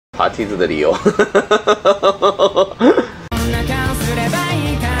爬梯子的理由。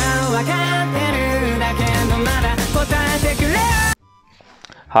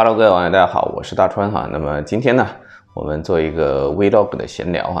Hello， 各位网友，大家好，我是大川哈。那么今天呢，我们做一个 Vlog 的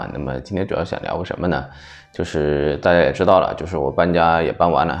闲聊哈。那么今天主要想聊个什么呢？就是大家也知道了，就是我搬家也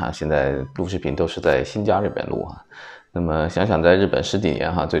搬完了哈，现在录视频都是在新家这边录哈。那么想想在日本10几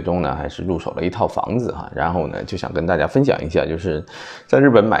年哈，最终呢还是入手了一套房子哈，然后呢就想跟大家分享一下，就是在日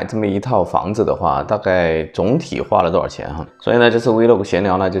本买这么一套房子的话，大概总体花了多少钱哈。所以呢这次 Vlog 闲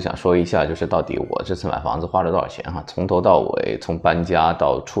聊呢就想说一下，就是到底我这次买房子花了多少钱哈，从头到尾，从搬家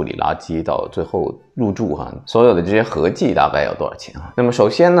到处理垃圾到最后入住哈，所有的这些合计大概要多少钱哈。那么首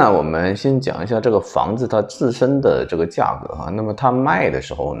先呢，我们先讲一下这个房子它自身的这个价格哈。那么它卖的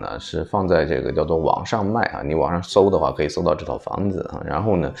时候呢是放在这个叫做网上卖啊，你网上搜的话可以搜到这套房子啊。然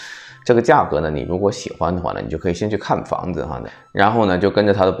后呢这个价格呢，你如果喜欢的话呢，你就可以先去看房子哈，然后呢就跟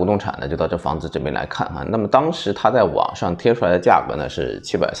着它的不动产呢就到这房子这边来看哈。那么当时它在网上贴出来的价格呢是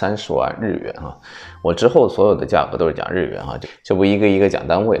730万日元哈。我之后所有的价格都是讲日元哈，就不一个一个讲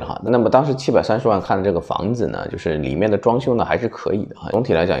单位了哈。那么当时730万看的这个房子呢，就是里面的装修呢还是可以的哈。总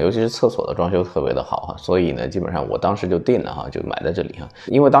体来讲，尤其是厕所的装修特别的好哈，所以呢基本上我当时就定了哈，就买在这里哈。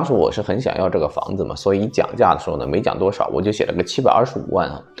因为当时我是很想要这个房子嘛，所以讲价的时候呢没讲多少，我就写了个725万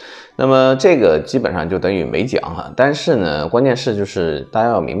哈。那么这个基本上就等于没讲哈。但是呢关键是就是大家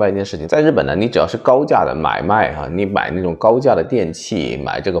要明白一件事情，在日本呢你只要是高价的买卖哈，你买那种高价的电器，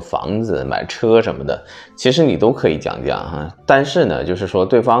买这个房子，买车什么的，其实你都可以讲价哈。但是呢就是说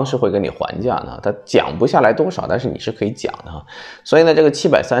对方是会跟你还价的，他讲不下来多少，但是你是可以讲的哈。所以呢这个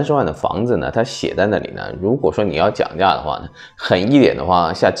730万的房子呢，它写在那里呢，如果说你要讲价的话呢，狠一点的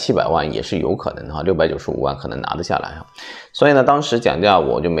话下700万也是有可能的哈，695万可能拿得下来哈。所以呢当时讲价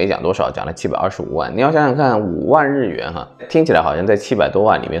我就没讲多少，讲了725万。你要想想看，5万日元哈，听起来好像在700多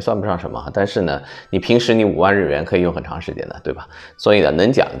万里面算不上什么，但是呢你平时你5万日元可以用很长时间的，对吧？所以呢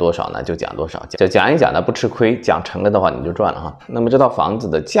能讲多少呢就讲多少，就讲一讲呢不吃亏，讲成了的话你就赚了哈。那么这套房子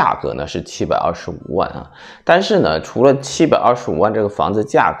的价格呢是725万啊，但是呢除了725万这个房子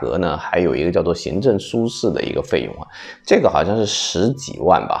价格呢，还有一个叫做行政书士的一个费用啊，这个好像是10几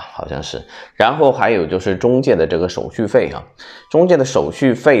万吧，好像是。然后还有就是中介的这个手续费啊，中介的手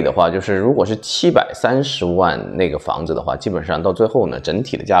续费的话，就是如果是730万那个房子的话，基本上到最后呢，整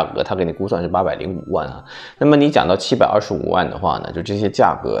体的价格他给你估算是805万啊。那么你讲到725万的话呢，就这些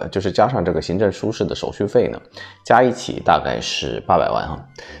价格就是加上这个行政书士的手续费呢，加一起大概是800万哈。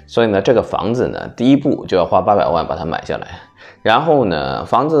所以呢，这个房子呢，第一步就要花800万把它买下来。然后呢，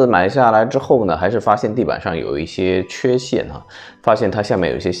房子买下来之后呢，还是发现地板上有一些缺陷哈，发现它下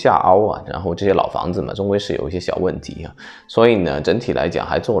面有一些下凹啊，然后这些老房子嘛，终归是有一些小问题啊，所以呢，整体来讲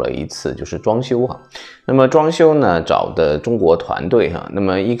还做了一次就是装修哈。那么装修呢，找的中国团队哈，那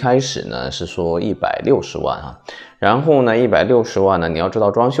么一开始呢是说160万哈，然后呢160万呢，你要知道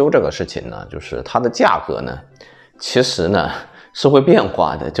装修这个事情呢，就是它的价格呢，其实呢是会变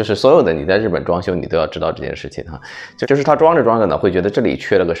化的，就是所有的你在日本装修你都要知道这件事情哈，就是他装着装着呢会觉得这里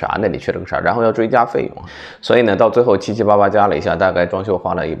缺了个啥，那里缺了个啥，然后要追加费用，所以呢到最后七七八八加了一下，大概装修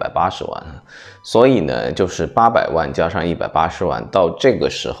花了180万，所以呢就是800万加上180万，到这个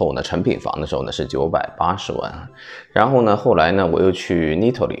时候呢成品房的时候呢是980万，然后呢后来呢我又去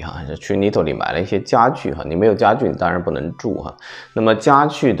Nitori 哈，去 Nitori 买了一些家具哈，你没有家具你当然不能住哈，那么家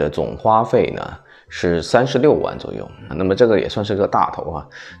具的总花费呢是36万左右，那么这个也算是个大头啊。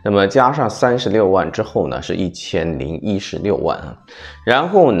那么加上36万之后呢，是1016万啊。然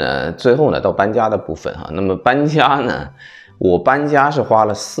后呢，最后呢到搬家的部分哈，那么搬家呢，我搬家是花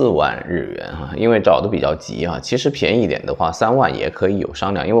了4万日元哈，因为找的比较急啊。其实便宜一点的话，3万也可以有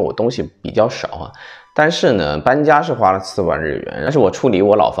商量，因为我东西比较少啊。但是呢，搬家是花了4万日元，但是我处理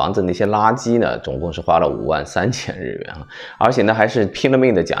我老房子那些垃圾呢，总共是花了53000日元啊，而且呢还是拼了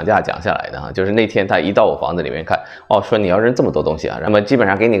命的讲价讲下来的哈，就是那天他一到我房子里面看，哦，说你要扔这么多东西啊，那么基本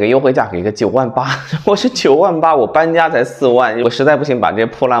上给你个优惠价，给个9万8，我是9万8，我搬家才4万，我实在不行把这些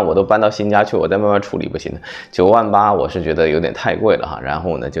破烂我都搬到新家去，我再慢慢处理不行的，9万8我是觉得有点太贵了哈，然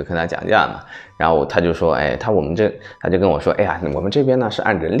后呢就跟他讲价嘛。然后他就说，哎，他就跟我说，哎呀，我们这边呢是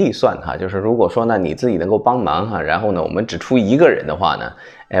按人力算哈，就是如果说呢你自己能够帮忙哈，然后呢我们只出1个人的话呢，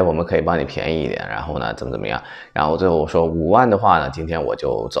哎，我们可以帮你便宜一点，然后呢怎么样？然后最后我说5万的话呢，今天我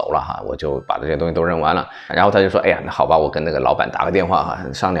就走了哈，我就把这些东西都扔完了。然后他就说，哎呀，那好吧，我跟那个老板打个电话哈，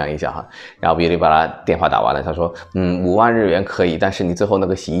商量一下哈。然后哔哩吧啦电话打完了，他说，5万日元可以，但是你最后那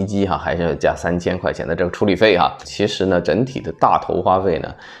个洗衣机哈还是要加3000块钱的这个处理费哈。其实呢，整体的大头花费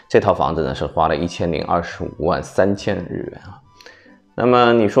呢，这套房子呢是花了1025万3000日元啊。那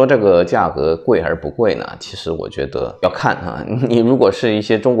么你说这个价格贵还是不贵呢？其实我觉得要看啊，你如果是一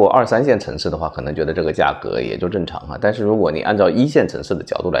些中国2、3线城市的话，可能觉得这个价格也就正常啊。但是如果你按照1线城市的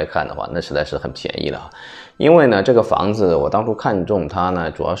角度来看的话，那实在是很便宜了。因为呢，这个房子我当初看中它呢，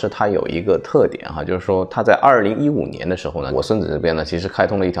主要是它有一个特点哈，就是说它在2015年的时候呢，我孙子这边呢其实开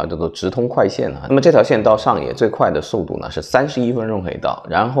通了一条叫做直通快线啊。那么这条线到上野最快的速度呢是31分钟可以到，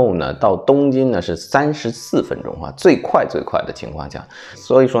然后呢到东京呢是34分钟啊，最快的情况下。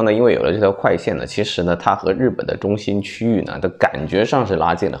所以说呢，因为有了这条快线呢，其实呢它和日本的中心区域呢的感觉上是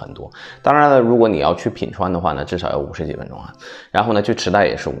拉近了很多。当然了，如果你要去品川的话呢，至少要50几分钟啊，然后呢去池袋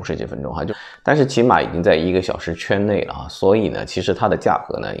也是50几分钟啊，但是起码已经在1个小时圈内了啊，所以呢，其实它的价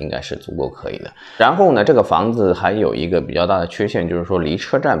格呢应该是足够可以的。然后呢，这个房子还有一个比较大的缺陷，就是说离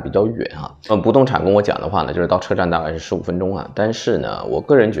车站比较远啊。不动产跟我讲的话呢，就是到车站大概是15分钟啊。但是呢，我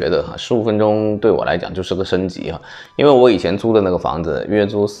个人觉得哈，15分钟对我来讲就是个升级啊，因为我以前租的那个房子月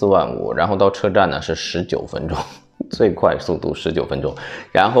租4万5，然后到车站呢是19分钟。最快速度19分钟，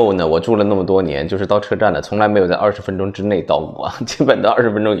然后呢，我住了那么多年，就是到车站呢，从来没有在20分钟之内到过啊，基本都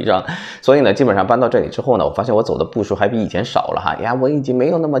20分钟以上。所以呢，基本上搬到这里之后呢，我发现我走的步数还比以前少了哈，呀，我已经没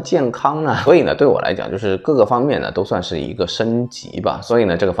有那么健康了。所以呢，对我来讲，就是各个方面呢都算是一个升级吧。所以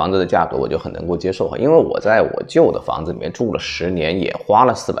呢，这个房子的价格我就很能够接受哈，因为我在我旧的房子里面住了10年，也花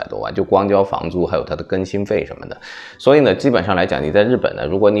了400多万，就光交房租还有它的更新费什么的。所以呢，基本上来讲，你在日本呢，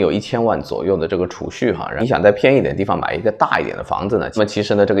如果你有1000万左右的这个储蓄哈，你想再偏一点地方买一个大一点的房子呢，那么其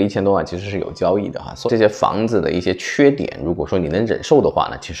实呢，这个1000多万其实是有交易的哈。所以这些房子的一些缺点，如果说你能忍受的话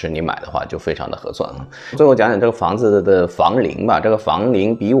呢，其实你买的话就非常的合算。最后讲讲这个房子的房龄吧，这个房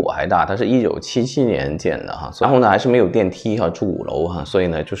龄比我还大，它是1977年建的哈，然后呢还是没有电梯哈，住5楼哈，所以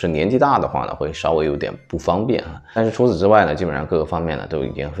呢就是年纪大的话呢会稍微有点不方便哈。但是除此之外呢，基本上各个方面呢都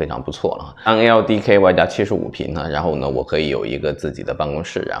已经非常不错了。LDK 外加75平呢，然后呢我可以有一个自己的办公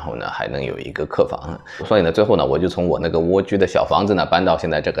室，然后呢还能有一个客房，所以呢最后呢我就从我那个蜗居的小房子呢搬到现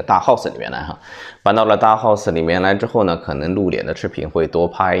在这个大 house 里面来哈。搬到了大 house 里面来之后呢，可能露脸的视频会多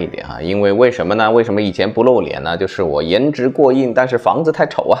拍一点哈，因为什么呢？为什么以前不露脸呢？就是我颜值过硬，但是房子太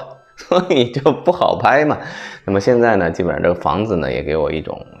丑啊，所以就不好拍嘛。那么现在呢，基本上这个房子呢也给我一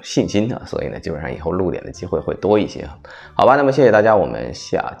种信心啊，所以呢基本上以后露脸的机会会多一些。好吧，那么谢谢大家，我们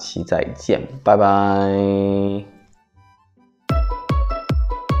下期再见，拜拜。